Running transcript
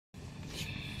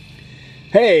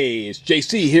Hey, it's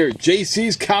JC here at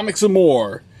JC's Comics and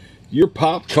More, your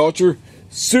pop culture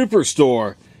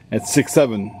superstore at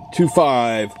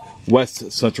 6725 West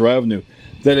Central Avenue.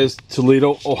 That is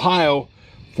Toledo, Ohio,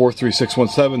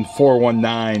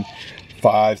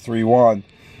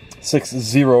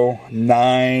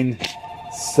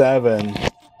 43617-419-531-6097. I'm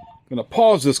going to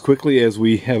pause this quickly as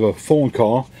we have a phone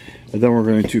call, and then we're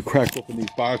going to crack open these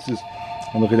boxes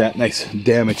and look at that nice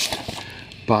damaged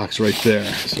box right there.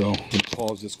 So we'll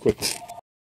pause this quickly.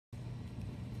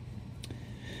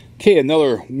 Okay,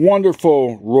 another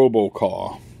wonderful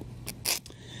robocall.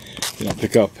 You don't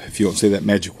pick up if you don't say that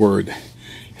magic word,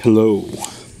 hello.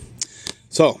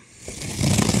 So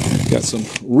got some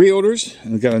reorders,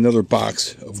 and we got another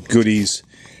box of goodies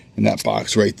in that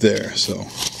box right there. So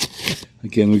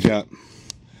again, we got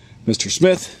Mr.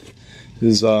 Smith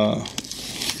is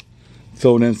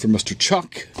filling in for Mr.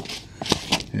 Chuck.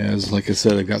 As like I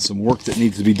said, I've got some work that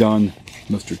needs to be done,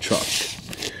 Mr. Chuck.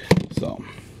 So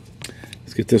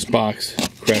let's get this box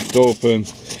cracked open,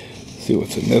 see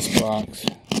what's in this box,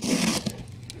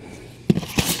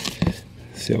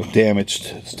 see how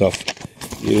damaged stuff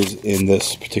is in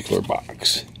this particular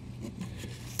box.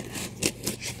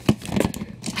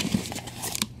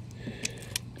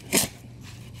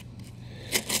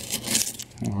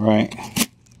 All right.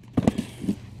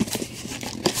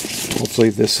 Hopefully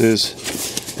this is,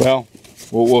 well,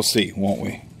 we'll see, won't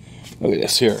we? Look at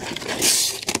this here.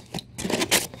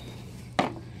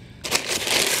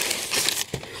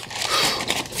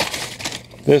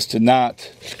 This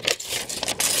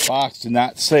box did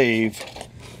not save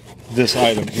this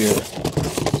item here.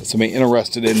 Somebody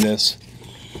interested in this.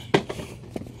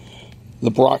 The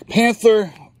Brock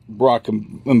Panther, Brock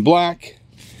in black.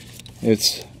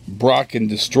 It's Brock and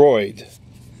destroyed.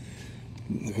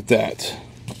 Look at that.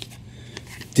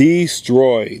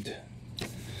 Destroyed.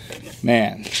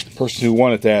 Man, the person who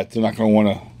wanted that, they're not going to want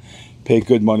to pay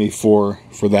good money for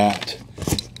that.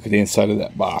 Look at the inside of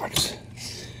that box.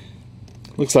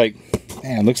 Looks like,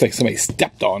 man, looks like somebody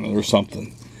stepped on it or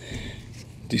something.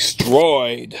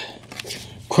 Destroyed.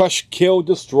 Crush, kill,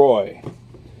 destroy.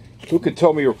 Who could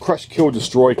tell me where crush, kill,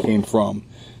 destroy came from?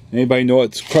 Anybody know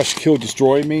what crush, kill,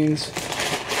 destroy means?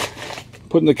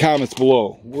 Put in the comments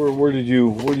below. Where do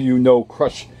you know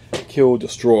crush, kill,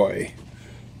 destroy?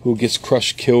 Who gets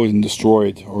crushed, killed, and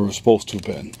destroyed, or is supposed to have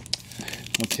been?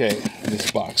 Okay,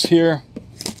 this box here.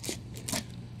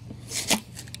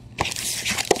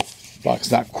 Box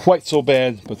not quite so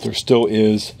bad, but there still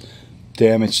is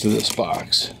damage to this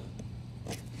box.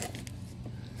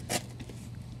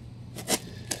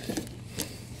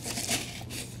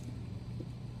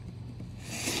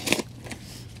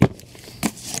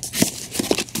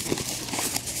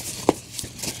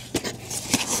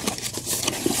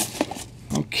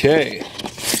 Okay.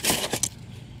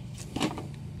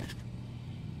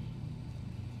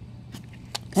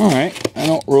 Alright, I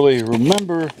don't really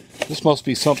remember. This must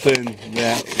be something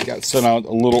that got sent out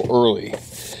a little early.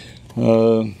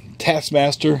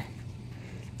 Taskmaster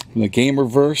from the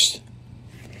Gamerverse.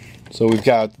 So we've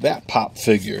got that pop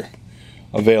figure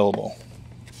available.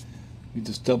 Let me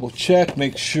just double check,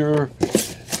 make sure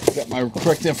I got my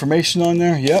correct information on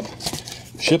there. Yep,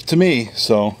 shipped to me.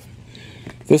 So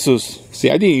this was, see,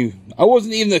 I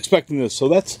wasn't even expecting this, so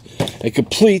that's a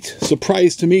complete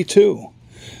surprise to me too.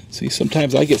 See,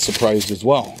 sometimes I get surprised as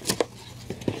well.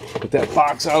 Put that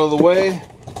box out of the way.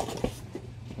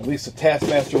 At least the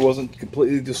Taskmaster wasn't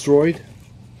completely destroyed.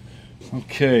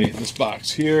 Okay, this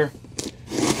box here.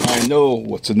 I know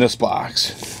what's in this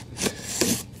box.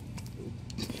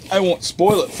 I won't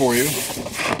spoil it for you,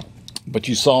 but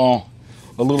you saw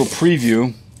a little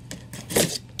preview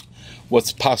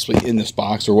what's possibly in this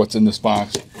box, or what's in this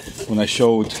box, when I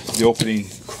showed the opening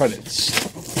credits.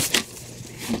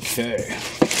 Okay.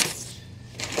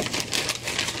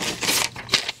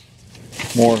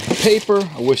 More paper.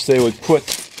 I wish they would put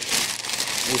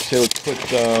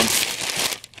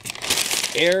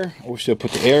air. I wish they would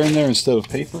put the air in there instead of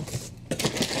paper,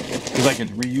 because I can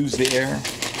reuse the air,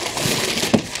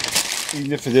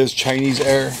 even if it is Chinese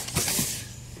air,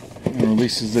 and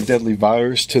releases the deadly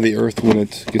virus to the earth when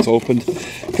it gets opened.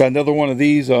 Got another one of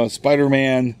these,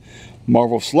 Spider-Man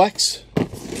Marvel Selects.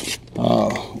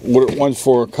 Ordered one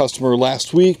for a customer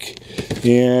last week,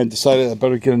 and decided I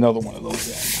better get another one of those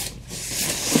in.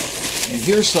 And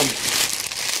here's some,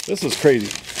 this is crazy.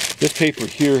 This paper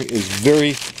here is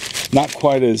very, not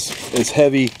quite as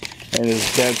heavy and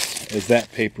as dense as that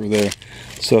paper there.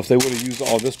 So if they would have used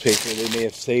all this paper, they may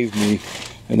have saved me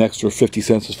an extra 50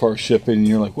 cents as far as shipping. And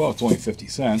you're like, well, it's only 50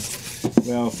 cents.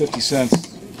 Well, 50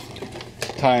 cents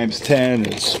times 10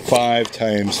 is 5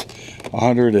 times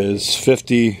 100 is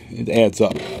 50. It adds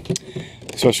up,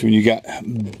 especially when you got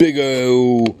big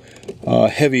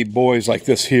heavy boys like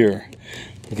this here.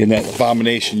 Again, that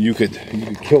abomination, you could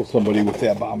kill somebody with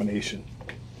that abomination.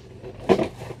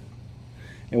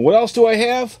 And what else do I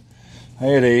have? I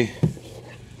had a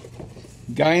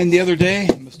guy in the other day,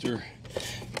 Mr.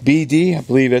 BD, I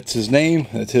believe that's his name.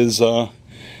 That's his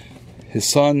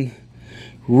son.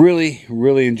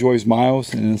 Really enjoys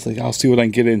Miles, and it's like, I'll see what I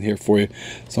can get in here for you.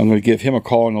 So I'm going to give him a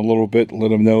call in a little bit,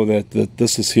 let him know that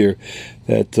this is here,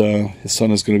 that his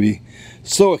son is going to be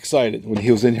so excited. When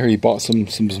he was in here, he bought some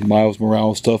Miles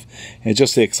Morales stuff, and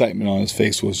just the excitement on his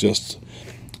face was just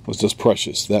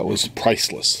precious. That was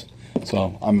priceless.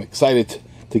 So I'm excited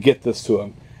to get this to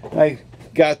him. I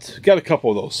got a couple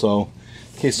of those, so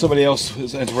in case somebody else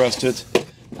is interested,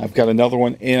 I've got another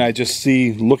one. And I just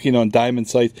see, looking on Diamond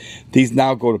sites, these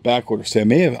now go to back order. So I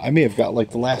may have got like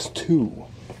the last two.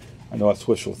 I know that's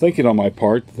wishful thinking on my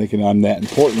part, thinking I'm that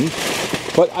important,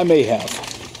 but I may have.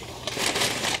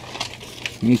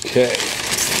 Okay,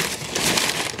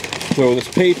 throw this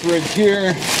paper in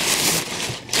here.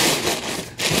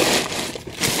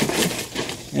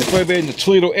 And if anybody in the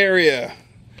Toledo area,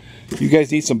 you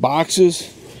guys need some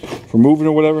boxes for moving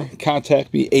or whatever,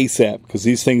 contact me ASAP, because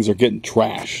these things are getting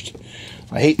trashed.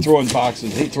 I hate throwing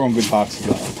boxes, I hate throwing good boxes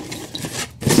out.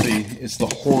 It's the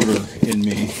hoarder in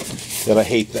me that I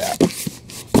hate that.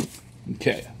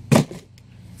 Okay.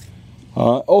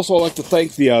 Also, I'd like to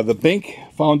thank the Bink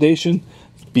Foundation,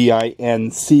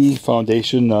 BINC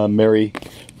Foundation. Mary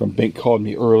from Bink called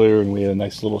me earlier, and we had a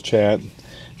nice little chat.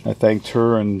 I thanked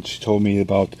her, and she told me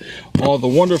about all the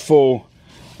wonderful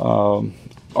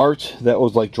art that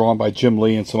was like drawn by Jim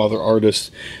Lee and some other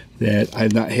artists that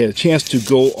I've not had a chance to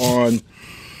go on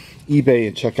eBay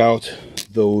and check out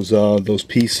those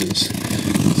pieces.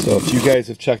 So if you guys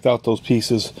have checked out those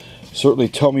pieces, certainly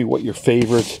tell me what your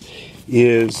favorite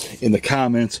is in the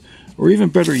comments, or even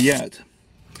better yet,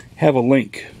 have a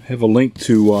link to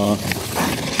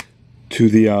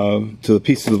the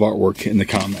pieces of artwork in the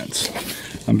comments.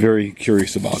 I'm very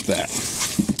curious about that.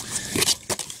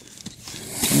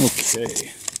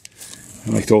 Okay.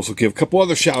 I'd like to also give a couple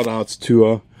other shout outs to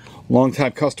a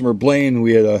longtime customer, Blaine.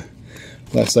 We had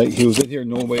last night, he was in here,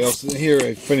 nobody else was in here.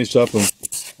 I finished up and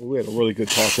we had a really good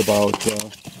talk about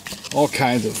all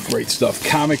kinds of great stuff,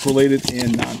 comic related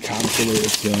and non-comic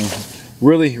related.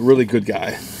 Really good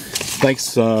guy.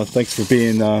 Thanks for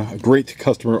being a great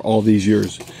customer all these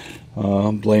years,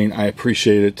 Blaine. I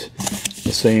appreciate it.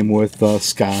 The same with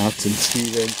Scott and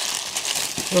Steven.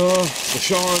 The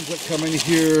Seans that come in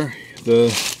here,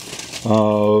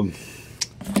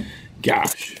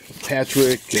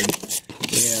 Patrick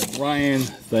and Ryan,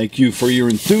 thank you for your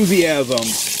enthusiasm.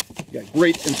 You got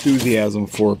great enthusiasm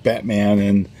for Batman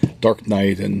and Dark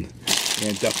Knight and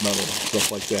death metal,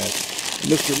 stuff like that.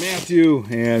 Mr. Matthew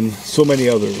and so many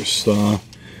others.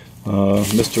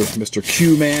 Mr.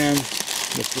 Q-Man,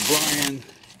 Mr.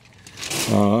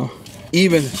 Brian,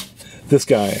 even this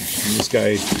guy.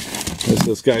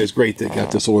 This guy is great that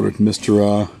got this ordered.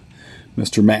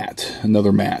 Mr. Matt,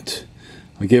 another Matt.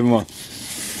 I give him a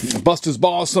bust his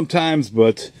balls sometimes,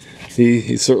 but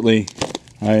he certainly,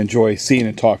 I enjoy seeing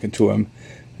and talking to him.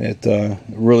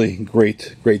 Really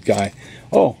great guy.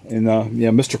 Oh, and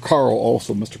Mr. Carl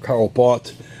also. Mr. Carl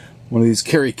bought one of these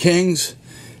Kerry Kings,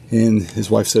 and his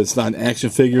wife said it's not an action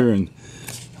figure. And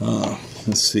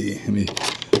let's see, let me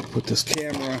put this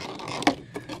camera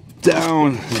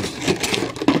down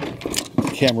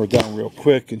real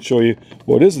quick and show you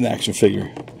what is an action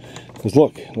figure. Because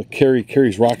look,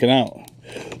 Kerry's rocking out.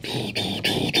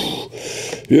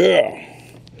 Yeah,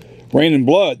 raining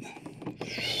blood.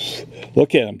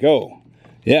 Look at him go.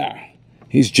 Yeah,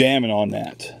 he's jamming on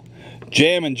that.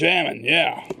 Jamming,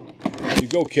 yeah. You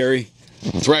go, Kerry.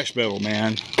 Thrash metal,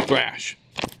 man. Thrash.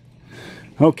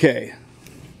 Okay.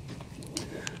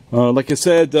 Like I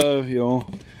said, all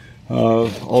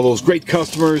those great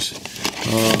customers.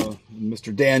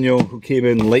 Mr. Daniel, who came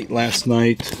in late last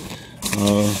night.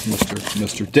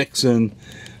 Mr. Dixon.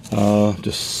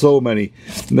 Just so many.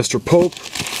 Mr. Pope.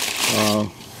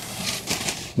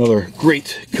 Another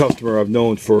great customer I've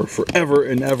known for forever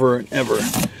and ever and ever.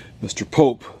 Mr.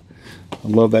 Pope. I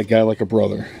love that guy like a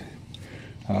brother.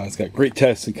 He's got great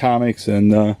tastes in comics,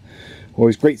 and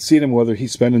always great seeing him whether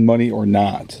he's spending money or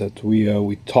not. That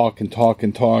we talk, and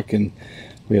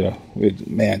we had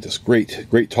man, just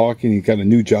great talking. He got a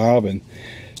new job and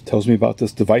tells me about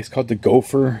this device called the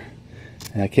Gopher,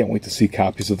 and I can't wait to see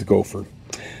copies of the Gopher.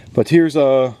 But here's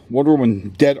Wonder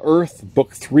Woman Dead Earth,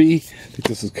 Book 3. I think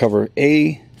this is cover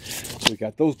A. So we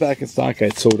got those back in stock. I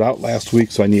had sold out last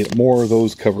week, so I needed more of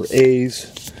those cover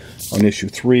A's on issue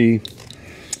 3.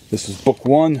 This is book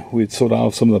 1. We had sold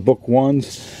out some of the book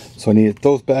 1s, so I needed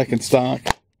those back in stock.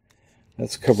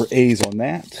 That's cover A's on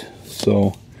that.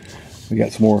 So we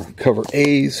got some more cover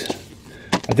A's.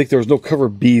 I think there was no cover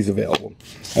B's available.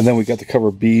 And then we got the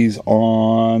cover B's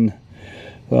on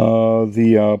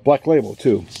the Black Label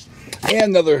too.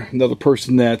 And another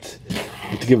person that I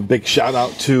have to give a big shout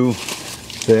out to,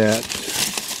 that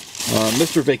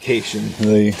Mr. Vacation,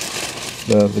 the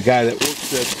guy that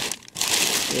works at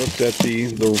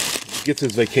the gets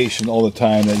his vacation all the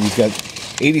time, and he's got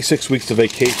 86 weeks of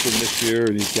vacation this year,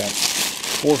 and he's got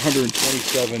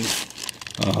 427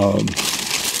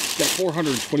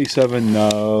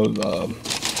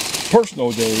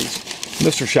 personal days.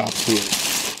 Mr. Shops here,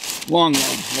 long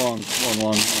time,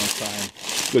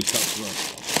 good customer.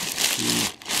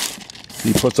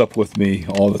 He puts up with me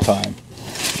all the time,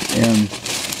 and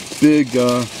big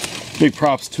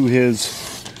props to his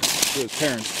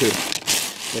parents too.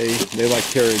 They like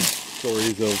hearing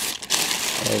stories of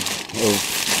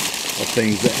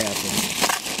things that happen,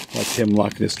 like him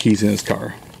locking his keys in his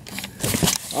car.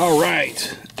 All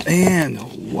right, and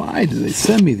why do they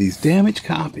send me these damaged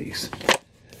copies?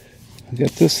 I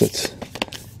got this that's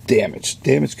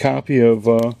damaged copy of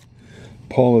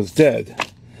Paul is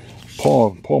Dead.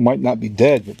 Paul might not be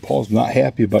dead, but Paul's not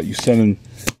happy about you sending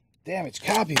damaged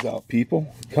copies out, people.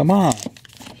 Come on.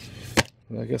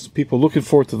 I guess people are looking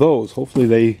forward to those. Hopefully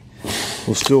they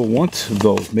will still want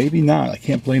those. Maybe not. I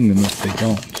can't blame them if they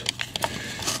don't.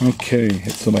 Okay,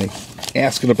 had somebody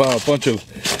asking about a bunch of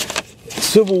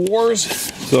Civil Wars,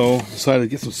 so decided to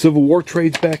get some Civil War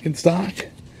trades back in stock.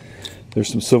 There's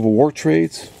some Civil War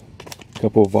trades, a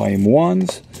couple of volume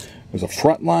 1s. There's a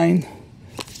Frontline,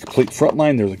 complete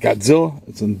Frontline. There's a Godzilla.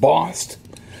 It's embossed.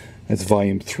 That's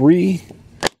volume 3.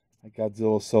 That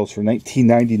Godzilla sells for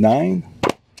 $19.99.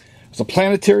 There's a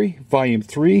Planetary, volume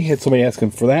 3. Had somebody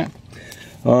asking for that.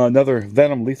 Another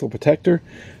Venom Lethal Protector.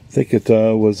 I think it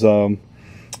was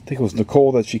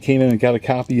Nicole that she came in and got a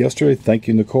copy yesterday. Thank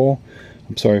you, Nicole.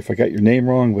 I'm sorry if I got your name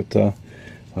wrong, but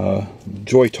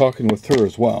enjoy talking with her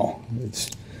as well.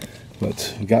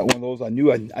 But I got one of those. I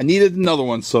knew I needed another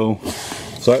one, so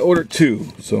I ordered 2.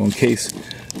 So in case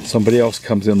somebody else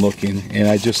comes in looking, and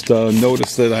I just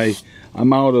noticed that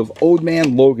I'm out of Old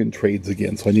Man Logan trades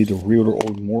again, so I need to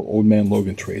reorder more Old Man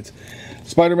Logan trades.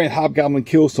 Spider-Man Hobgoblin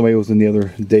Kills, somebody was in the other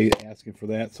day asking for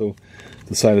that, so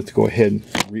decided to go ahead and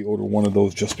reorder one of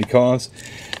those just because.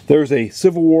 There's a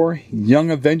Civil War Young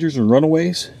Avengers and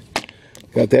Runaways.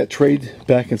 Got that trade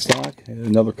back in stock. And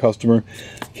another customer,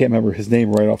 can't remember his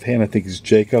name right offhand, I think it's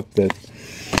Jacob, that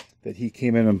he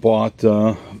came in and bought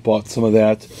some of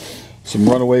that, some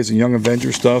Runaways and Young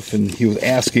Avengers stuff, and he was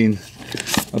asking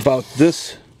about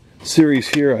this series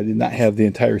here. I did not have the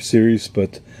entire series,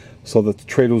 but saw that the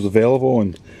trade was available,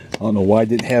 and I don't know why I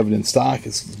didn't have it in stock.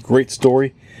 It's a great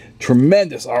story.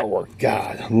 Tremendous artwork.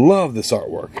 God, I love this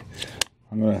artwork.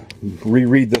 I'm going to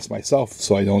reread this myself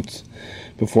so I don't,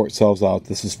 before it sells out.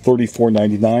 This is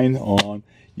 $34.99 on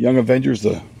Young Avengers,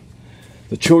 the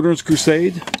Children's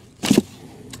Crusade.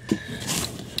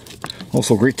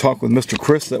 Also, great talk with Mr.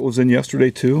 Chris that was in yesterday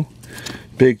too.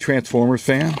 Big Transformers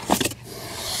fan.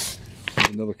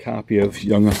 Another copy of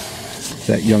Young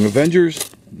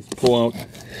Avengers. Let's pull out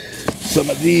some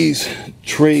of these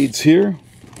trades here.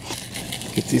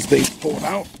 Get these things pulled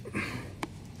out.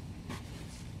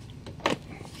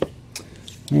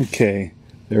 Okay,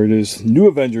 there it is. New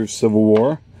Avengers Civil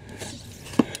War.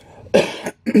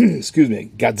 Excuse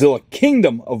me. Godzilla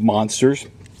Kingdom of Monsters.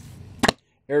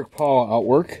 Eric Paul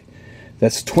artwork.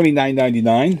 That's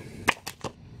 $29.99.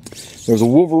 There's a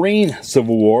Wolverine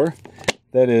Civil War.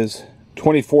 That is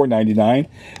 $24.99.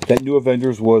 That New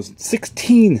Avengers was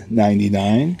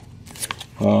 $16.99.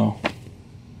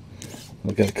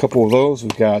 We've got a couple of those.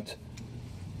 We've got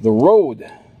The Road,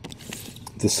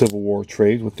 the Civil War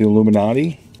trade with the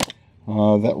Illuminati.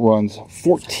 That runs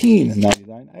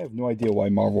 $14.99. I have no idea why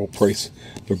Marvel price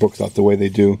their books out the way they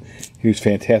do. Here's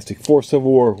Fantastic Four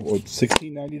Civil War with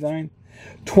 $16.99.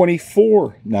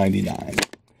 $24.99.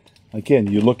 Again,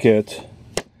 you look at,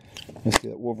 let's see,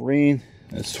 that Wolverine,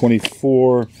 that's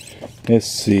 $24. Let's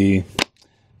see,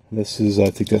 this is, I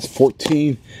think that's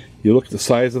 $14. You look at the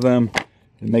size of them,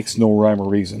 it makes no rhyme or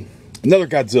reason. Another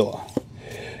Godzilla.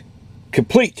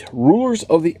 Complete Rulers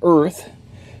of the Earth.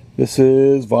 This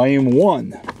is volume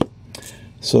 1.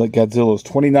 So that Godzilla is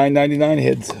 $29.99. I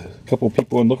had a couple of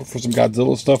people in looking for some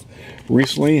Godzilla stuff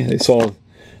recently. They saw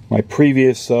my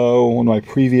previous one of my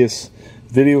previous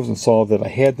videos and saw that I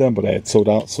had them, but I had sold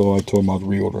out, so I told them I'd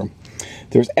reorder them.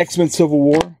 There's X-Men Civil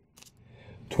War,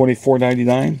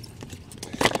 $24.99.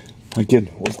 Again,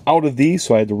 was out of these,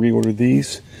 so I had to reorder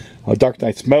these. Dark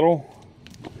Knight's Metal,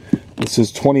 This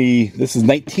is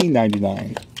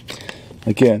 $19.99.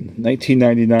 Again,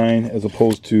 $19.99 as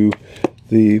opposed to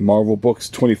the Marvel books,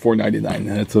 $24.99.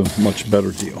 That's a much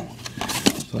better deal.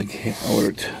 So I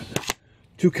ordered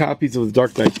 2 copies of the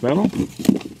Dark Knight's Metal.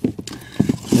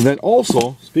 And then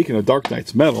also, speaking of Dark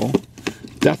Knight's Metal,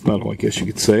 Death Metal, I guess you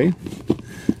could say.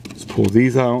 Let's pull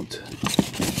these out.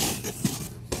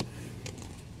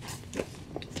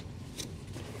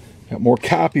 Got more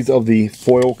copies of the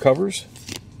foil covers.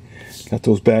 Got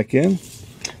those back in.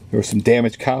 There were some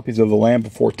damaged copies of The Land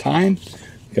Before Time.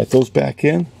 Got those back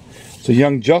in. So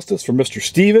Young Justice for Mr.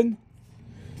 Steven.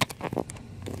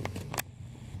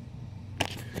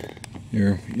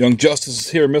 Your Young Justice is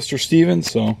here, Mr. Steven,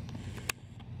 so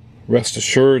rest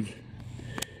assured,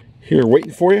 here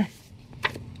waiting for you.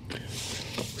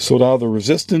 Sold out of the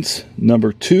Resistance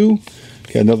 #2.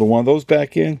 Got another one of those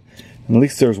back in. And at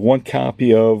least there's 1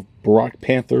 copy of Black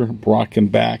Panther, Brock and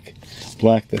Black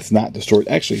that's not destroyed.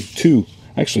 Actually, 2.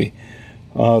 Actually,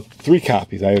 3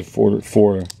 copies I have ordered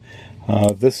for.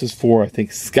 This is for, I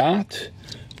think, Scott.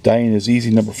 Dying is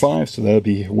Easy #5, so that'll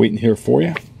be waiting here for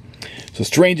you. So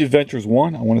Strange Adventures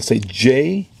 1, I want to say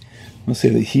Jay. I want to say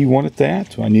that he wanted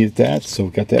that, so I needed that, so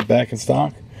got that back in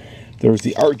stock. There's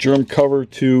the Art Germ cover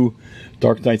to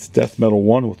Dark Knight's Death Metal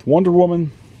 1 with Wonder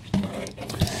Woman.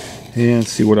 And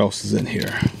let's see what else is in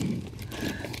here.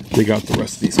 Dig out the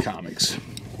rest of these comics.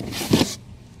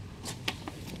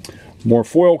 More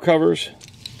foil covers.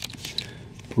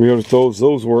 Pre-ordered those.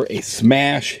 Those were a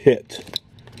smash hit.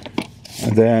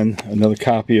 And then another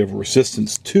copy of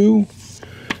Resistance 2.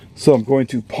 So I'm going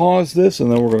to pause this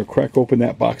and then we're going to crack open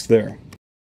that box there.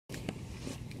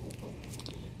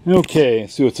 Okay,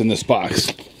 let's see what's in this box.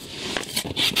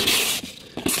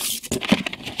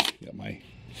 Got my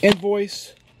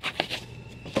invoice.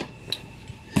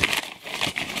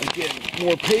 Again,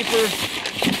 more paper.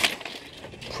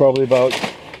 Probably about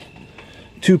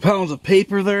 2 pounds of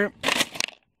paper there.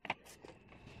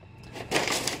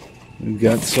 We've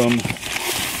got some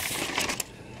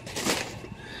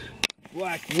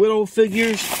Black Widow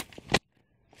figures.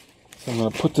 So I'm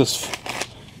going to put this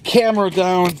camera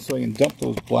down so I can dump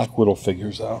those Black Widow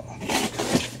figures out.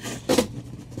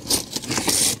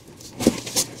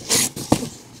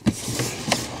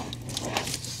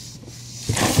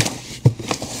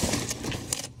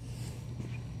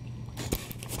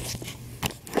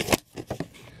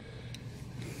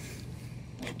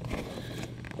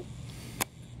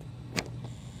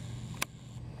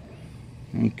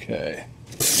 Okay.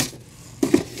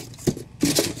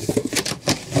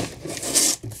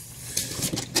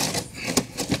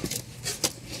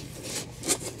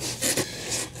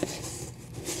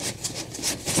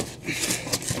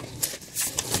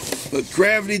 Let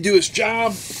gravity do its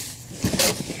job.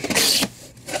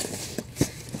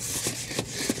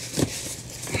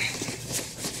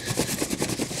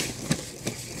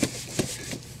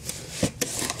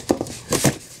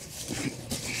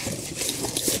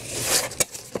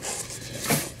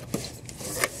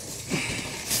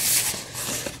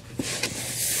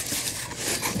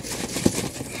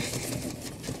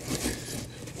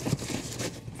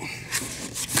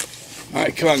 All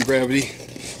right, come on, gravity.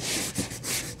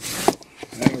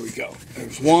 There we go.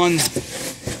 There's one.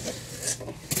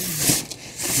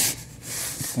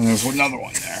 And there's another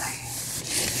one there.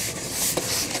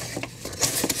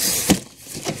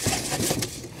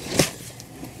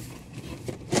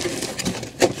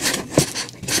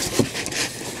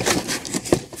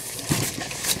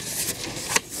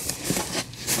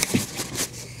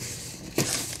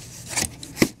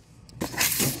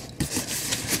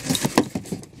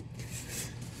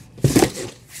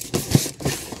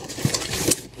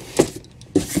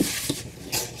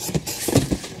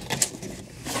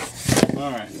 All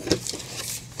right.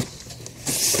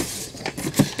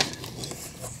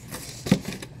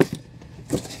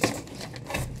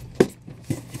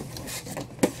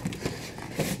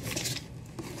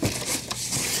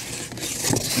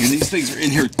 And these things are in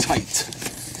here tight.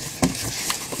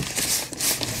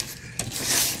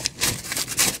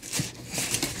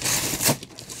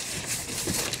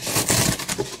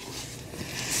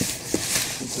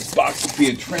 This box is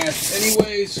being trashed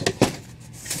anyways.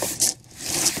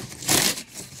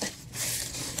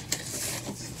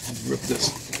 Rip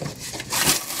this.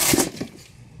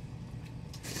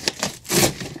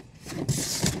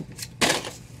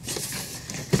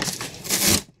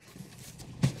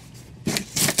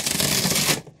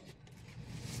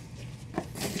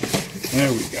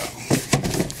 There we go.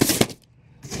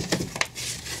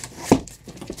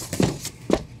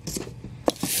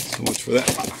 So much for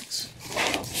that box.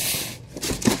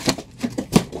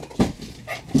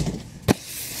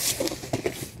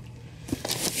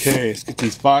 Okay, let's get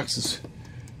these boxes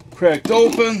cracked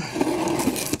open.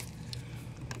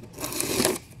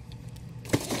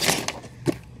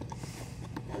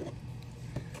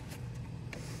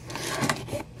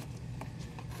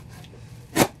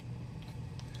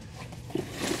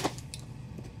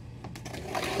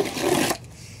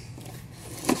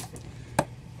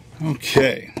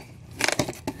 Okay.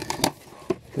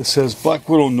 It says Black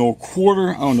Widow no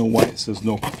quarter. I don't know why it says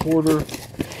no quarter.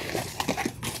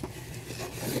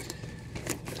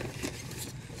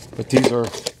 But these are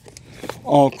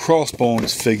all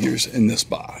Crossbones figures in this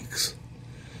box.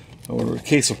 Or a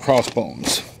case of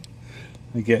Crossbones.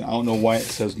 Again, I don't know why it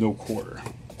says no quarter.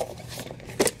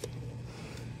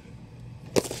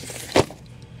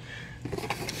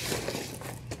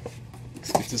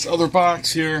 Let's get this other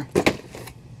box here.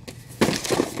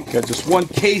 Got just one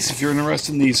case if you're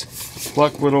interested in these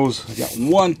Black Widows. I got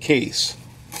one case.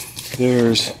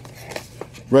 There's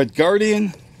Red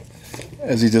Guardian,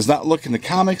 as he does not look in the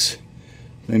comics.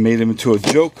 They made him into a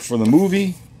joke for the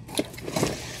movie.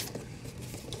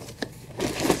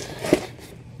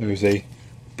 There's a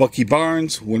Bucky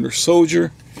Barnes, Winter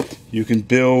Soldier. You can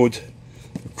build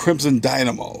a Crimson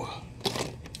Dynamo.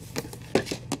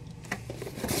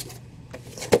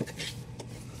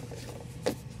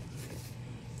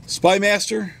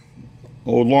 Taskmaster,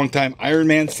 old longtime Iron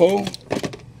Man foe.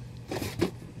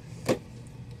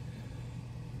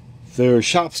 There's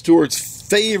Shop Steward's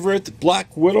favorite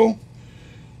Black Widow,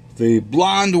 the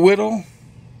Blonde Widow.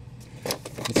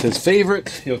 It's his favorite.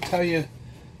 He'll tell you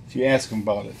if you ask him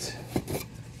about it.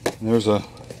 And there's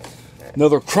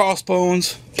another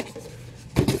Crossbones.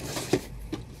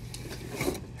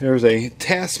 There's a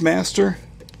Taskmaster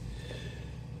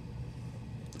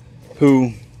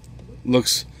who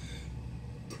looks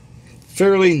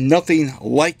fairly nothing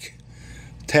like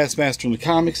Taskmaster in the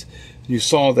comics. You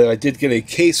saw that I did get a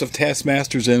case of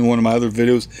Taskmasters in one of my other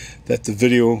videos, that the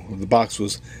video, the box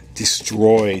was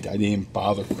destroyed. I didn't even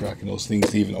bother cracking those things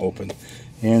to even open.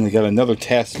 And they got another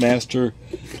Taskmaster.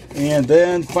 And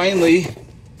then finally,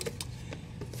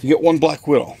 you get one Black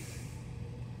Widow.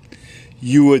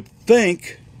 You would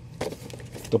think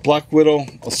the Black Widow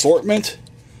assortment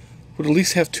would at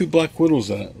least have two Black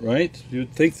Widows in it, right? You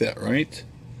would think that, right?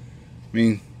 I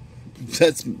mean,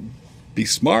 that's be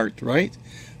smart, right?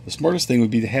 The smartest thing would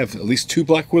be to have at least two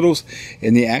Black Widows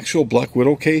in the actual Black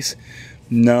Widow case.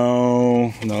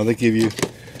 No, they give you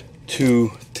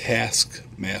two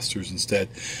Taskmasters instead.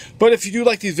 But if you do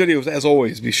like these videos, as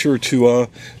always, be sure to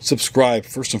subscribe.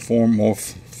 First and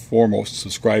foremost,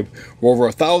 subscribe. We're over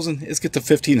 1,000. Let's get to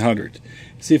 1,500.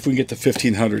 See if we can get to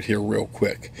 1,500 here real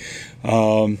quick.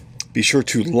 Be sure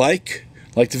to like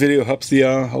the video.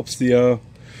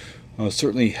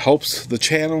 Certainly helps the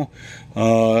channel.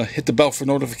 Hit the bell for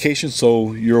notifications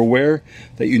so you're aware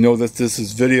that you know that this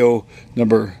is video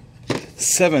number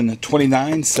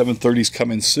 729. 730 is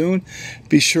coming soon.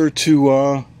 Be sure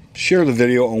to share the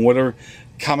video on whatever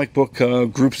comic book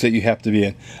groups that you have to be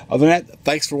in. Other than that,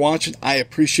 thanks for watching. I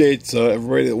appreciate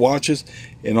everybody that watches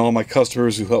and all my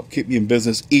customers who help keep me in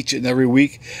business each and every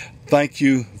week. Thank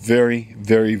you very,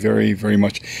 very, very, very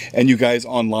much. And you guys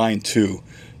online too.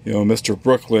 You know, Mr.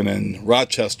 Brooklyn and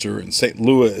Rochester and St.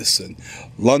 Louis and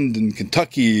London,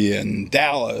 Kentucky and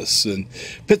Dallas and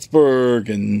Pittsburgh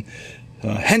and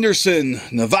Henderson,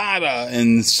 Nevada,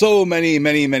 and so many,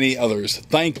 many, many others.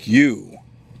 Thank you.